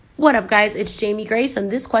What up, guys? It's Jamie Grace,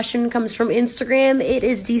 and this question comes from Instagram. It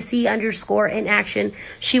is DC_in_action.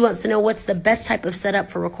 She wants to know what's the best type of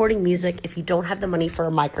setup for recording music if you don't have the money for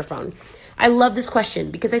a microphone. I love this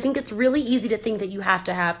question because I think it's really easy to think that you have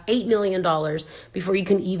to have $8 million before you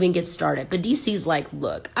can even get started. But DC's like,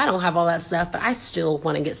 look, I don't have all that stuff, but I still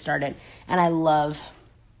want to get started. And I love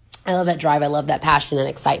that drive. I love that passion and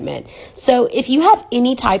excitement. So if you have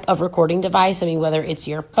any type of recording device, I mean, whether it's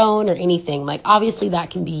your phone or anything, like obviously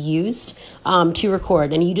that can be used to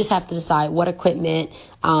record, and you just have to decide what equipment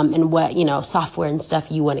and what, software and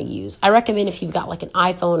stuff you want to use. I recommend if you've got like an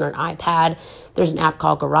iPhone or an iPad, there's an app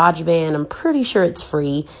called GarageBand. I'm pretty sure it's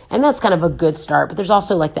free, and that's kind of a good start. But there's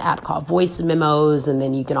also like the app called Voice Memos, and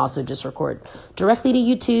then you can also just record directly to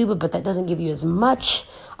YouTube, but that doesn't give you as much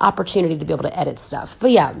opportunity to be able to edit stuff. But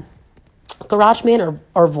yeah, GarageBand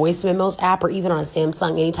or Voice Memos app, or even on a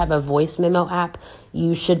Samsung, any type of voice memo app,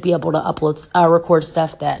 you should be able to upload, record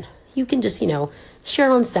stuff that you can just, share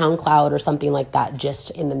on SoundCloud or something like that just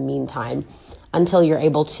in the meantime until you're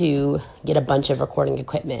able to get a bunch of recording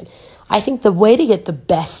equipment. I think the way to get the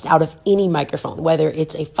best out of any microphone, whether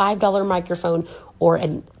it's a $5 microphone or a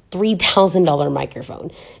 $3,000 microphone,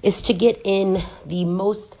 is to get in the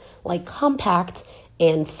most compact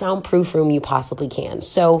and soundproof room you possibly can.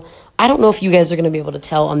 So I don't know if you guys are going to be able to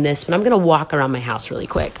tell on this, but I'm going to walk around my house really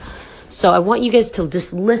quick. So I want you guys to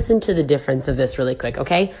just listen to the difference of this really quick,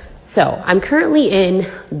 okay? So I'm currently in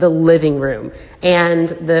the living room, and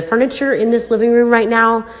the furniture in this living room right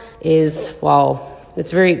now is,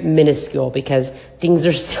 it's very minuscule because things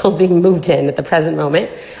are still being moved in at the present moment.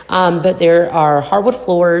 But there are hardwood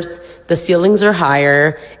floors, the ceilings are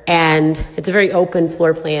higher, and it's a very open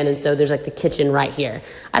floor plan. And so there's the kitchen right here.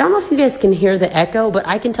 I don't know if you guys can hear the echo, but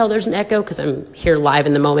I can tell there's an echo because I'm here live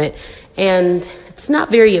in the moment. And it's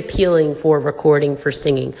not very appealing for recording, for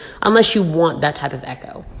singing, unless you want that type of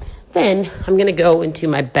echo. Then I'm going to go into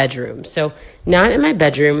my bedroom. So now I'm in my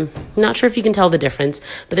bedroom. I'm not sure if you can tell the difference,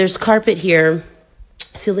 but there's carpet here.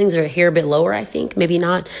 Ceilings are here a bit lower, I think, maybe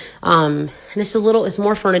not. And it's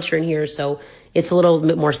more furniture in here, so it's a little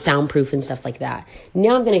bit more soundproof and stuff like that.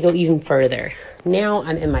 Now I'm going to go even further. Now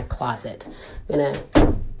I'm in my closet. I'm going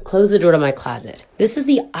to close the door to my closet. This is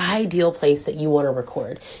the ideal place that you want to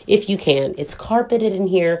record, if you can. It's carpeted in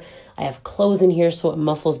here. I have clothes in here so it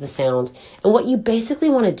muffles the sound. And what you basically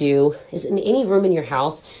want to do is, in any room in your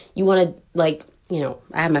house, you want to,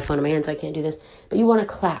 I have my phone in my hand, so I can't do this, but you want to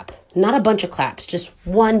clap. Not a bunch of claps, just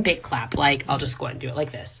one big clap. I'll just go ahead and do it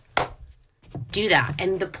like this. Do that.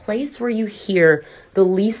 And the place where you hear the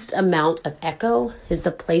least amount of echo is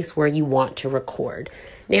the place where you want to record.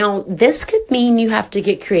 Now, this could mean you have to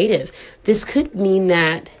get creative. This could mean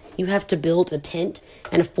that you have to build a tent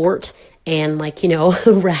and a fort and wrap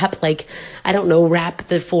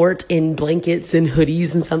the fort in blankets and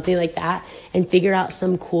hoodies and something like that, and figure out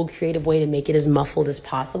some cool creative way to make it as muffled as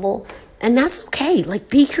possible. And that's okay.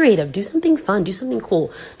 Be creative, do something fun, do something cool.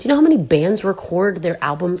 Do you know how many bands record their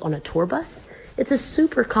albums on a tour bus? It's a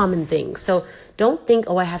super common thing. So don't think,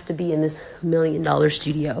 I have to be in this $1 million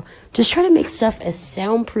studio. Just try to make stuff as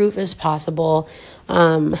soundproof as possible.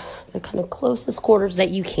 The kind of closest quarters that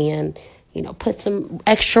you can. Put some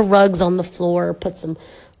extra rugs on the floor, put some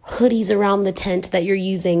hoodies around the tent that you're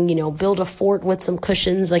using, build a fort with some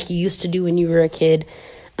cushions like you used to do when you were a kid.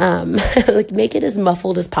 Make it as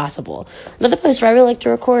muffled as possible. Another place where I really like to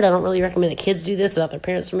record, I don't really recommend that kids do this without their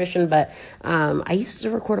parents' permission, but I used to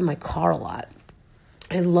record in my car a lot.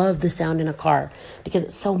 I love the sound in a car because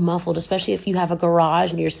it's so muffled, especially if you have a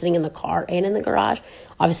garage and you're sitting in the car and in the garage,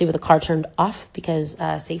 obviously with the car turned off because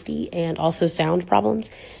safety and also sound problems.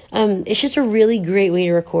 It's just a really great way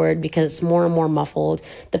to record because it's more and more muffled.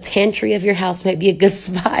 The pantry of your house might be a good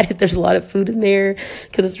spot if there's a lot of food in there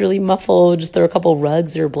because it's really muffled. Just throw a couple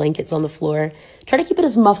rugs or blankets on the floor. Try to keep it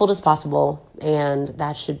as muffled as possible, and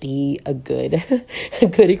that should be a good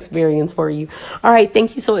experience for you. All right,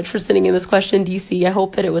 thank you so much for sending in this question, DC. I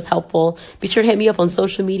hope that it was helpful. Be sure to hit me up on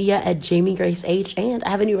social media at Jamie Grace H, and I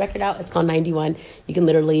have a new record out. It's called 91. You can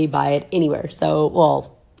literally buy it anywhere.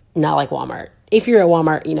 So, not like Walmart. If you're at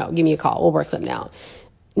Walmart, give me a call. We'll work something out.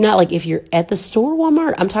 Not if you're at the store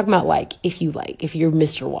Walmart. I'm talking about if you're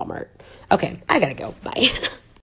Mr. Walmart. Okay, I gotta go. Bye.